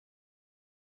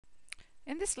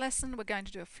In this lesson we're going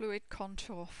to do a fluid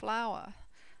contour flower.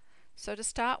 So to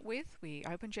start with, we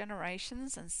open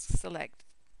generations and select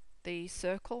the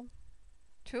circle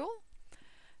tool,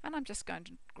 and I'm just going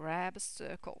to grab a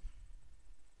circle.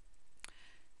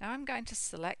 Now I'm going to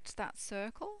select that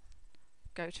circle,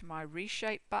 go to my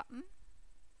reshape button,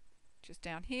 which is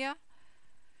down here,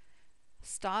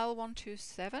 style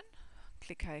 127,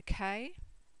 click OK,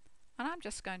 and I'm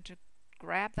just going to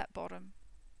grab that bottom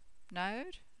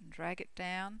node and drag it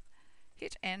down,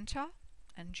 hit enter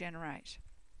and generate.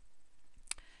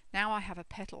 Now I have a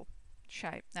petal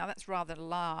shape. Now that's rather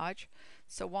large,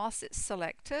 so whilst it's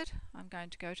selected, I'm going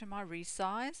to go to my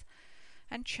resize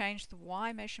and change the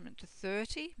Y measurement to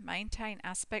 30, maintain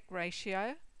aspect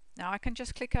ratio. Now I can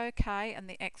just click OK and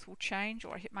the X will change,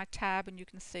 or I hit my tab and you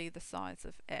can see the size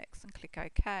of X and click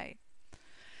OK.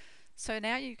 So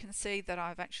now you can see that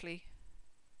I've actually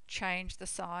changed the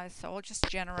size, so I'll just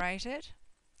generate it.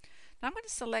 Now I'm going to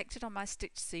select it on my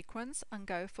stitch sequence and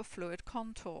go for fluid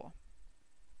contour.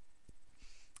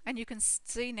 And you can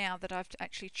see now that I've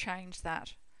actually changed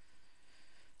that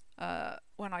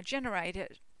when I generate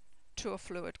it to a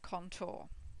fluid contour.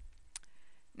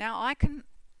 Now I can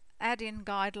add in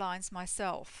guidelines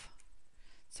myself.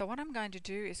 So what I'm going to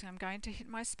do is I'm going to hit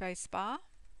my space bar,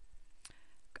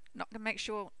 not to make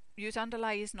sure use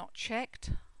underlay is not checked,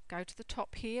 go to the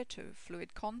top here to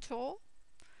fluid contour.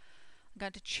 I'm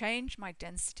going to change my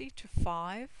density to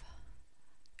 5.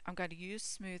 I'm going to use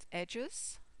smooth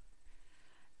edges,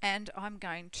 and I'm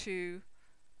going to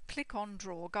click on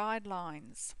draw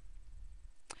guidelines.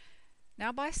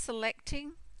 Now by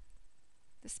selecting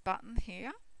this button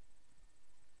here,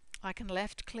 I can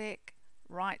left click,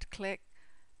 right click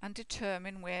and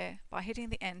determine where, by hitting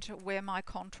the enter, where my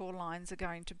contour lines are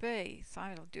going to be. So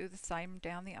I'll do the same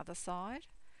down the other side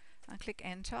and click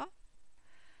enter,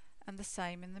 and the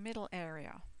same in the middle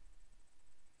area.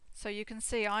 So you can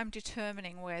see I'm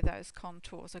determining where those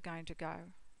contours are going to go.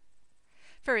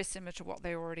 Very similar to what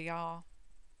they already are.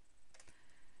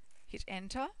 Hit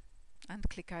enter and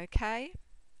click OK,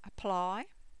 apply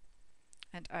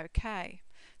and OK.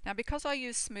 Now because I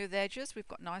use smooth edges, we've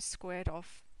got nice squared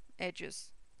off edges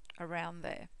around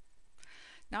there.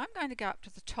 Now I'm going to go up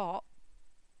to the top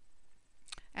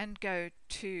and go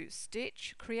to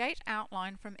stitch, create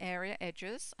outline from area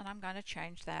edges, and I'm going to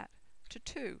change that to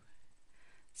 2.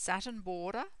 Satin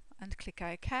border and click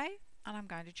OK, and I'm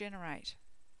going to generate.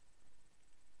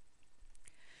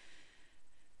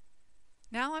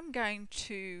 Now I'm going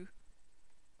to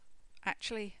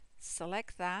actually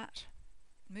select that,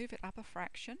 move it up a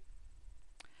fraction.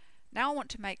 Now I want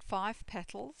to make 5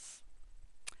 petals.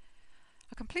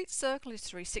 A complete circle is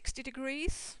 360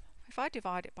 degrees. If I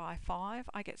divide it by 5,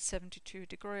 I get 72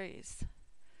 degrees.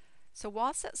 So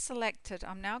whilst that's selected,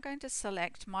 I'm now going to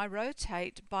select my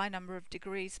rotate by number of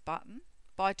degrees button.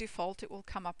 By default it will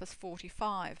come up as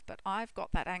 45, but I've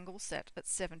got that angle set at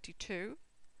 72,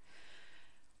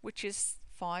 which is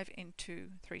 5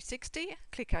 into 360.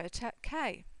 Click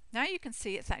OK. Now you can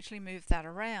see it's actually moved that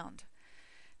around.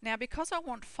 Now because I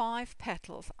want 5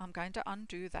 petals, I'm going to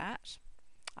undo that.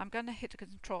 I'm going to hit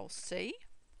Control C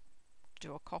to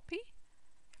do a copy,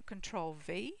 Control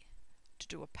V to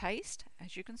do a paste.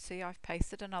 As you can see, I've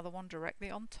pasted another one directly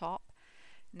on top.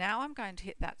 Now I'm going to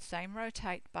hit that same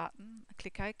rotate button,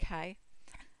 click OK,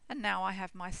 and now I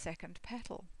have my second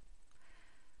petal.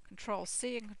 Control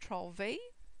C and Control V,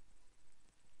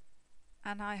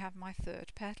 and I have my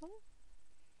third petal.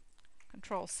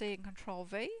 Control C and Control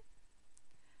V,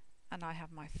 and I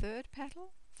have my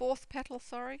fourth petal,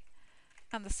 sorry,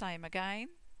 and the same again,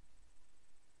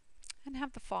 and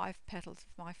have the 5 petals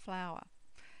of my flower.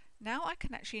 Now I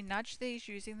can actually nudge these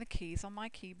using the keys on my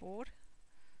keyboard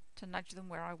to nudge them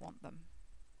where I want them.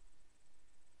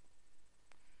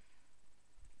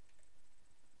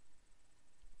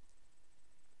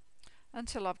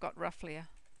 Until I've got roughly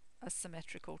a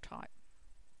symmetrical type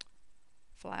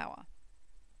flower.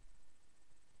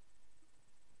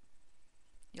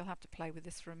 You'll have to play with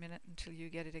this for a minute until you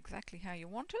get it exactly how you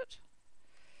want it.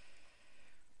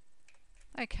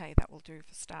 Okay, that will do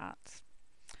for starts.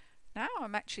 Now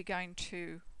I'm actually going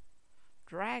to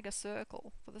drag a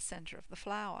circle for the center of the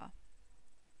flower.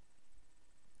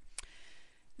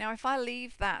 Now if I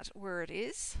leave that where it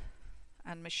is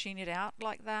and machine it out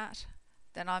like that,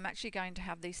 then I'm actually going to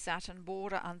have the satin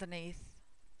border underneath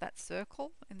that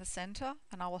circle in the center,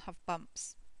 and I will have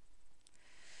bumps.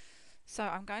 So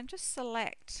I'm going to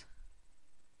select,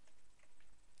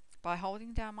 by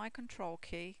holding down my control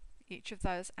key, each of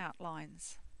those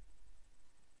outlines.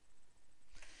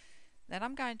 Then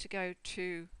I'm going to go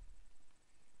to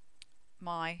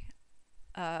my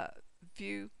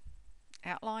view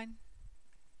outline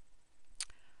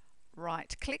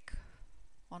right click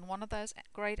on one of those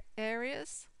grey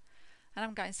areas, and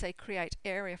I'm going to say create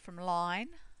area from line,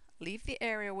 leave the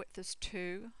area width as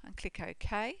 2 and click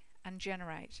OK and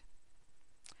generate.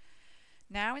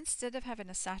 Now instead of having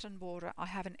a satin border, I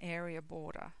have an area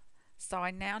border. So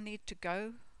I now need to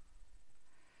go,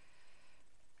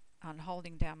 and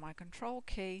holding down my control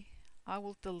key, I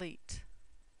will delete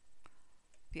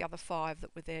the other 5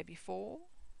 that were there before.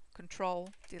 Control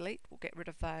delete will get rid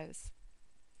of those.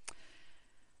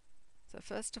 So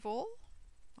first of all,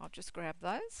 I'll just grab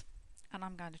those and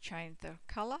I'm going to change the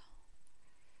colour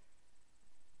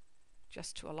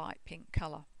just to a light pink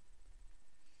colour.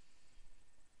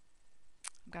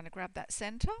 I'm going to grab that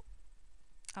centre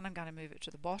and I'm going to move it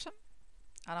to the bottom,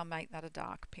 and I'll make that a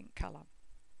dark pink colour.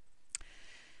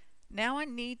 Now I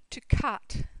need to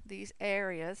cut these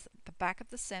areas at the back of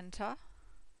the centre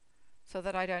so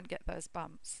that I don't get those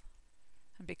bumps.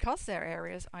 And because they're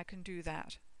areas, I can do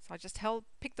that. So I just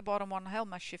picked the bottom one, held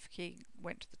my shift key,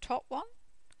 went to the top one,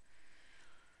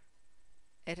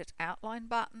 edit outline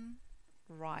button,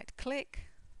 right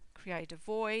click, create a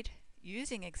void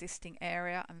using existing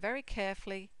area, and very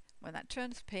carefully, when that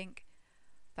turns pink,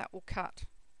 that will cut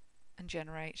and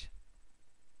generate.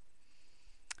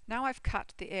 Now I've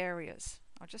cut the areas.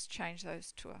 I'll just change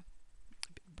those to a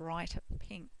bit brighter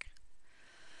pink.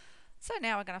 So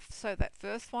now we're going to sew that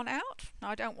first one out. Now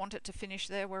I don't want it to finish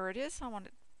there where it is. I want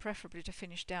it preferably to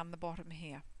finish down the bottom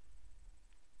here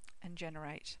and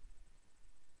generate.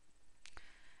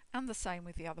 And the same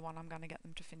with the other one. I'm going to get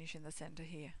them to finish in the center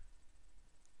here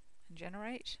and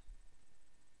generate.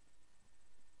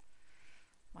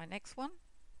 My next one,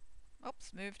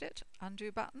 oops, moved it,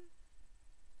 undo button.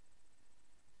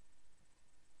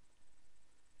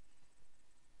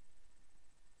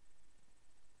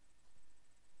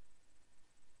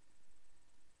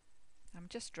 I'm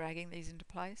just dragging these into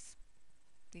place,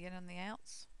 the in and the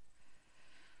outs.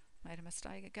 Made a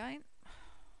mistake again.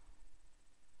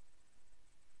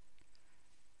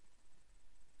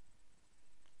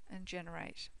 And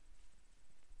generate.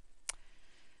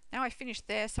 Now I finished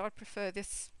there, so I prefer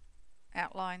this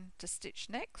outline to stitch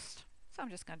next. So I'm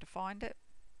just going to find it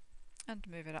and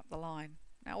move it up the line.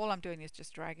 Now all I'm doing is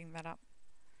just dragging that up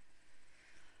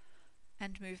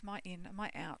and move my in and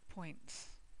my out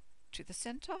points to the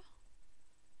center.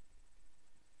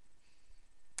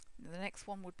 The next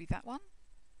one would be that one.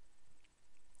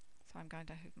 So I'm going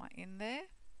to have my in there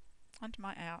and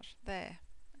my out there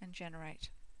and generate.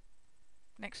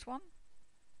 Next one,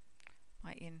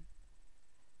 my in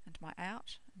and my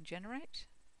out and generate.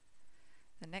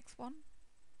 The next one,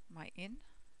 my in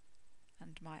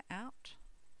and my out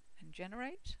and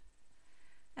generate.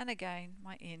 And again,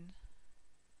 my in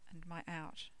and my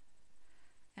out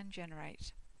and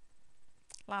generate.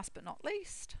 Last but not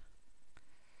least,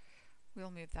 we'll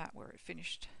move that where it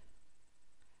finished,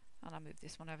 and I'll move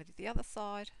this one over to the other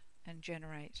side and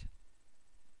generate.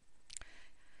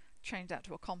 Change that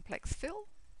to a complex fill.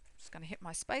 Just going to hit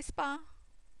my space bar,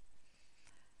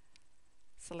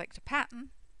 select a pattern,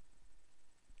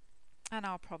 and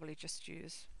I'll probably just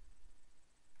use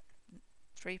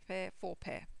 4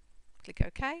 pair. Click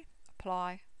OK,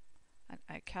 apply, and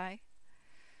OK.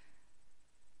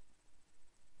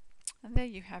 And there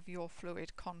you have your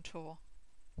fluid contour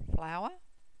flower.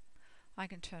 I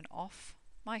can turn off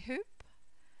my hoop.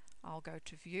 I'll go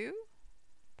to View,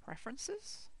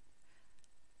 Preferences,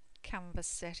 Canvas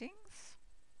Settings,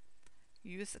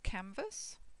 use the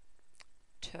canvas,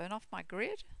 turn off my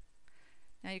grid.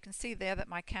 Now you can see there that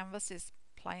my canvas is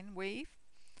plain weave.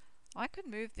 I can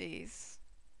move these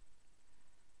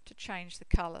to change the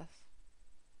colour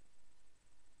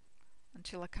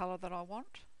until a colour that I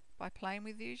want. By playing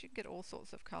with these, you can get all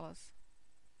sorts of colours.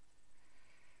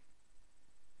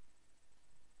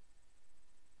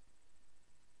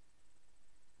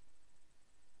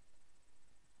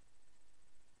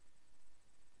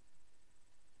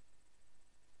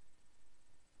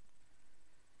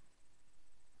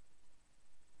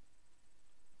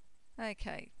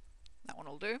 Okay, that one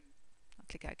will do. I'll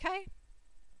click OK.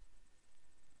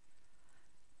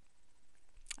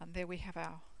 And there we have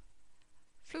our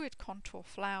fluid contour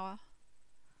flower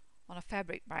on a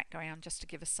fabric background, just to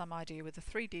give us some idea with a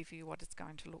 3D view what it's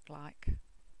going to look like.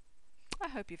 I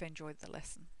hope you've enjoyed the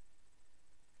lesson.